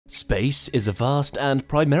Space is a vast and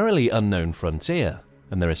primarily unknown frontier,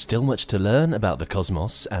 and there is still much to learn about the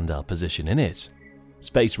cosmos and our position in it.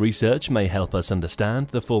 Space research may help us understand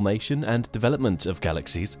the formation and development of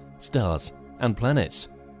galaxies, stars, and planets,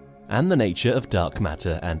 and the nature of dark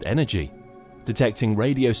matter and energy. Detecting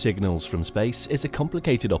radio signals from space is a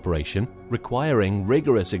complicated operation requiring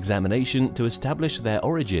rigorous examination to establish their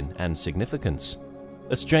origin and significance.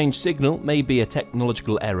 A strange signal may be a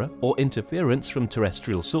technological error or interference from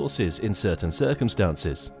terrestrial sources in certain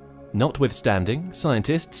circumstances. Notwithstanding,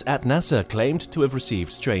 scientists at NASA claimed to have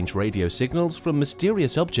received strange radio signals from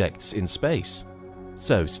mysterious objects in space.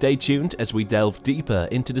 So stay tuned as we delve deeper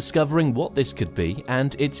into discovering what this could be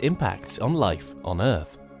and its impact on life on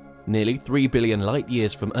Earth. Nearly 3 billion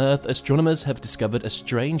light-years from Earth, astronomers have discovered a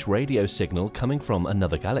strange radio signal coming from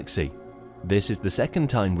another galaxy. This is the second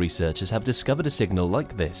time researchers have discovered a signal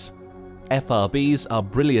like this. FRBs are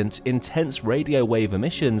brilliant, intense radio wave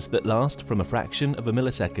emissions that last from a fraction of a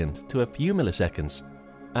millisecond to a few milliseconds,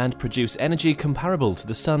 and produce energy comparable to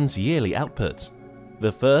the Sun's yearly output.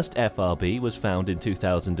 The first FRB was found in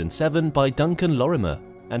 2007 by Duncan Lorimer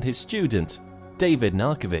and his student, David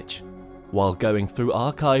Narkovich, while going through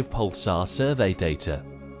archive pulsar survey data.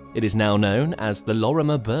 It is now known as the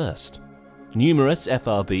Lorimer burst. Numerous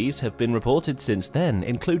FRBs have been reported since then,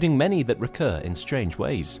 including many that recur in strange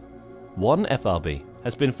ways. One FRB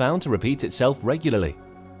has been found to repeat itself regularly.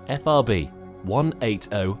 FRB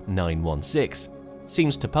 180916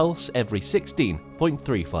 seems to pulse every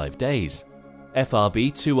 16.35 days.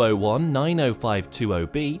 FRB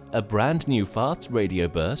 201-90520b, a brand new fast radio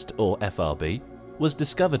burst, or FRB, was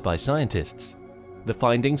discovered by scientists. The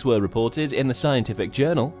findings were reported in the scientific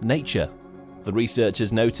journal Nature. The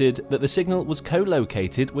researchers noted that the signal was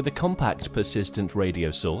co-located with a compact persistent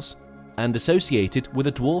radio source and associated with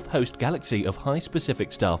a dwarf host galaxy of high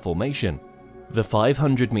specific star formation. The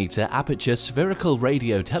 500-meter aperture spherical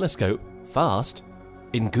radio telescope, FAST,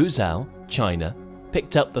 in Guizhou, China,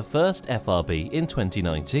 picked up the first FRB in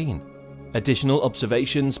 2019. Additional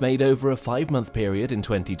observations made over a 5-month period in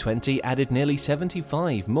 2020 added nearly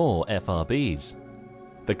 75 more FRBs.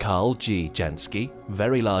 The Carl G. Jansky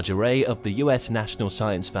Very Large Array of the US National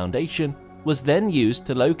Science Foundation was then used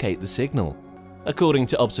to locate the signal. According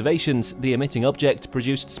to observations, the emitting object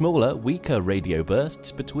produced smaller, weaker radio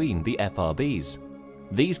bursts between the FRBs.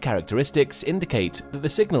 These characteristics indicate that the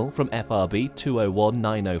signal from FRB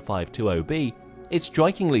 201-90520b is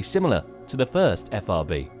strikingly similar to the first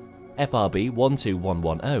FRB, FRB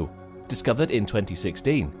 12110, discovered in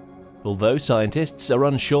 2016. Although scientists are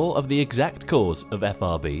unsure of the exact cause of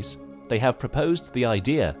FRBs, they have proposed the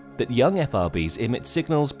idea that young FRBs emit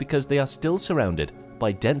signals because they are still surrounded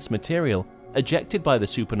by dense material ejected by the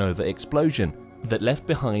supernova explosion that left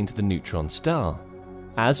behind the neutron star.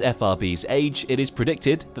 As FRBs age, it is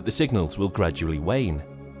predicted that the signals will gradually wane.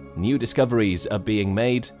 New discoveries are being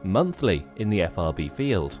made monthly in the FRB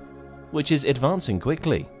field, which is advancing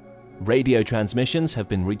quickly. Radio transmissions have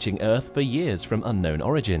been reaching Earth for years from unknown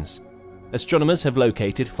origins. Astronomers have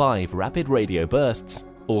located 5 rapid radio bursts,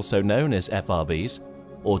 also known as FRBs,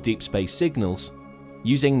 or deep space signals,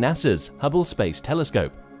 using NASA's Hubble Space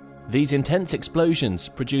Telescope. These intense explosions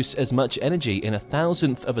produce as much energy in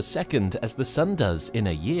 1,000th of a second as the Sun does in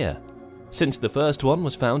a year. Since the first one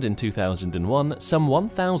was found in 2001, some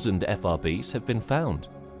 1,000 FRBs have been found,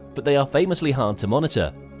 but they are famously hard to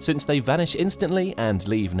monitor since they vanish instantly and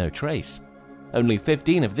leave no trace. Only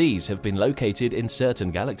 15 of these have been located in certain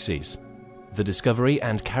galaxies. The discovery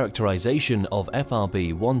and characterization of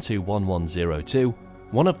FRB 121102,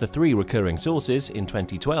 one of the 3 recurring sources in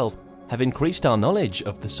 2012, have increased our knowledge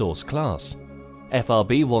of the source class.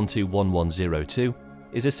 FRB 121102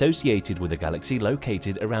 is associated with a galaxy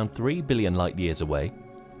located around 3 billion light-years away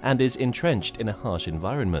and is entrenched in a harsh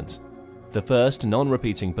environment. The first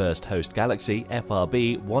non-repeating burst host galaxy,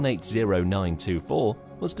 FRB 180924,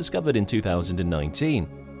 was discovered in 2019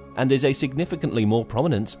 and is a significantly more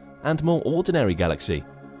prominent and more ordinary galaxy,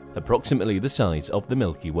 approximately the size of the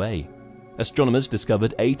Milky Way. Astronomers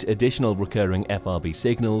discovered 8 additional recurring FRB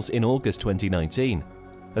signals in August 2019.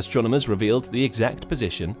 Astronomers revealed the exact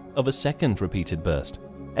position of a second repeated burst,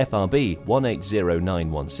 FRB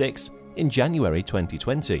 180916, in January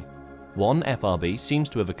 2020. One FRB seems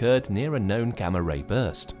to have occurred near a known gamma-ray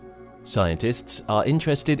burst. Scientists are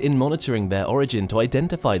interested in monitoring their origin to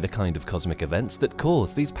identify the kind of cosmic events that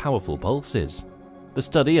cause these powerful pulses. The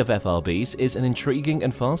study of FRBs is an intriguing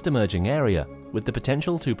and fast-emerging area with the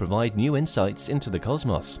potential to provide new insights into the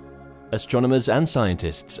cosmos. Astronomers and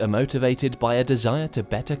scientists are motivated by a desire to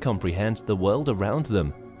better comprehend the world around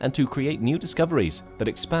them and to create new discoveries that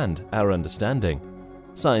expand our understanding.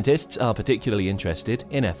 Scientists are particularly interested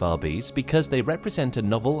in FRBs because they represent a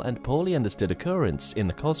novel and poorly understood occurrence in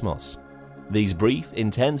the cosmos. These brief,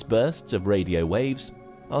 intense bursts of radio waves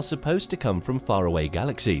are supposed to come from faraway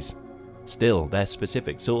galaxies. Still, their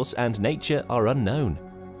specific source and nature are unknown.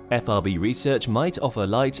 FRB research might offer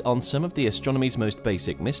light on some of the astronomy's most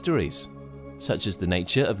basic mysteries, such as the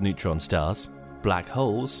nature of neutron stars, black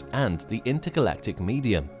holes, and the intergalactic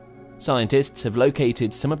medium. Scientists have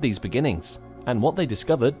located some of these beginnings, and what they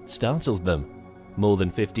discovered startled them. More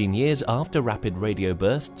than 15 years after rapid radio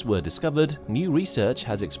bursts were discovered, new research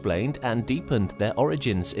has explained and deepened their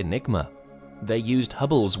origins enigma. They used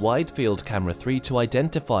Hubble's Wide Field Camera 3 to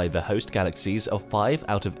identify the host galaxies of 5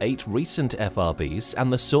 out of 8 recent FRBs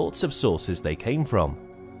and the sorts of sources they came from.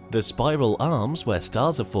 The spiral arms where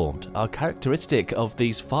stars are formed are characteristic of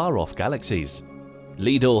these far-off galaxies.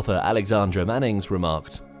 Lead author Alexandra Mannings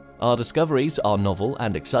remarked, "Our discoveries are novel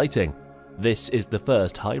and exciting. This is the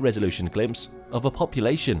first high-resolution glimpse of a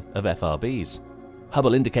population of FRBs."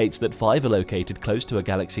 Hubble indicates that 5 are located close to a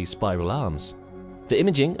galaxy's spiral arms. The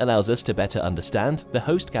imaging allows us to better understand the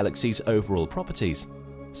host galaxy's overall properties,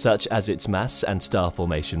 such as its mass and star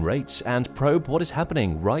formation rates, and probe what is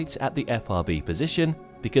happening right at the FRB position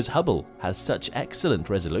because Hubble has such excellent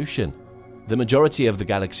resolution. The majority of the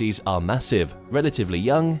galaxies are massive, relatively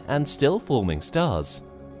young, and still forming stars.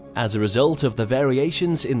 As a result of the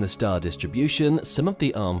variations in the star distribution, some of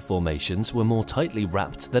the arm formations were more tightly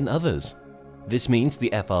wrapped than others. This means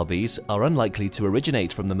the FRBs are unlikely to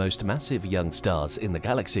originate from the most massive young stars in the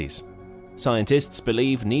galaxies. Scientists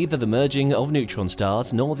believe neither the merging of neutron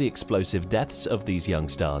stars nor the explosive deaths of these young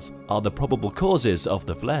stars are the probable causes of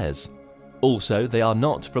the flares. Also, they are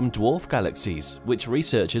not from dwarf galaxies, which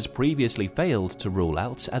researchers previously failed to rule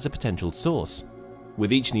out as a potential source.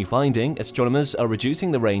 With each new finding, astronomers are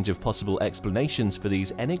reducing the range of possible explanations for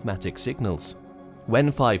these enigmatic signals.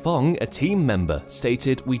 Wen-Fai Fong, a team member,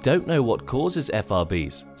 stated, "We don't know what causes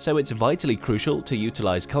FRBs, so it's vitally crucial to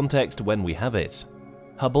utilize context when we have it."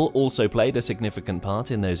 Hubble also played a significant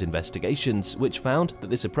part in those investigations, which found that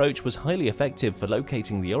this approach was highly effective for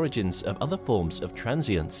locating the origins of other forms of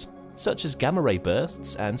transients, such as gamma-ray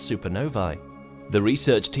bursts and supernovae. The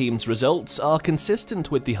research team's results are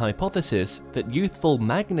consistent with the hypothesis that youthful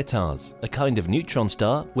magnetars, a kind of neutron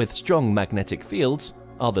star with strong magnetic fields,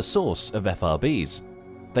 are the source of FRBs.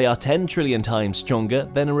 They are 10 trillion times stronger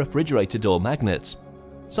than a refrigerator door magnet.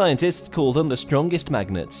 Scientists call them the strongest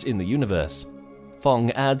magnets in the universe.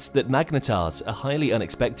 Fong adds that magnetars are highly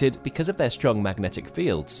unexpected because of their strong magnetic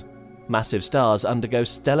fields. Massive stars undergo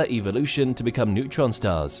stellar evolution to become neutron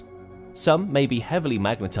stars. Some may be heavily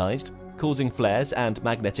magnetized, causing flares and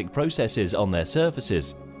magnetic processes on their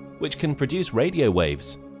surfaces, which can produce radio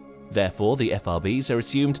waves. Therefore, the FRBs are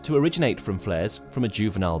assumed to originate from flares from a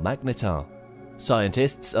juvenile magnetar.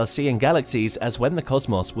 Scientists are seeing galaxies as when the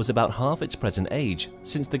cosmos was about half its present age,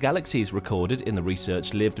 since the galaxies recorded in the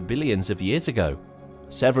research lived billions of years ago.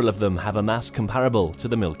 Several of them have a mass comparable to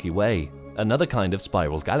the Milky Way, another kind of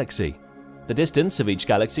spiral galaxy. The distance of each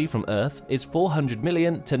galaxy from Earth is 400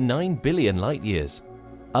 million to 9 billion light-years.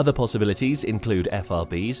 Other possibilities include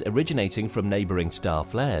FRBs originating from neighboring star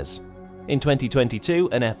flares. In 2022,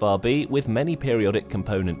 an FRB with many periodic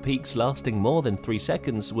component peaks lasting more than 3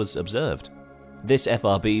 seconds was observed. This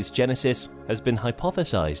FRB's genesis has been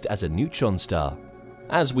hypothesized as a neutron star.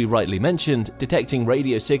 As we rightly mentioned, detecting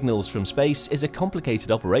radio signals from space is a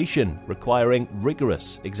complicated operation requiring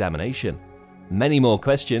rigorous examination. Many more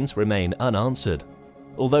questions remain unanswered,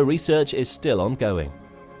 although research is still ongoing.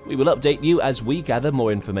 We will update you as we gather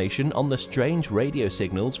more information on the strange radio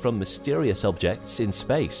signals from mysterious objects in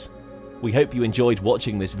space. We hope you enjoyed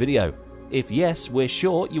watching this video. If yes, we're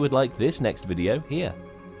sure you would like this next video here.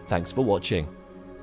 Thanks for watching.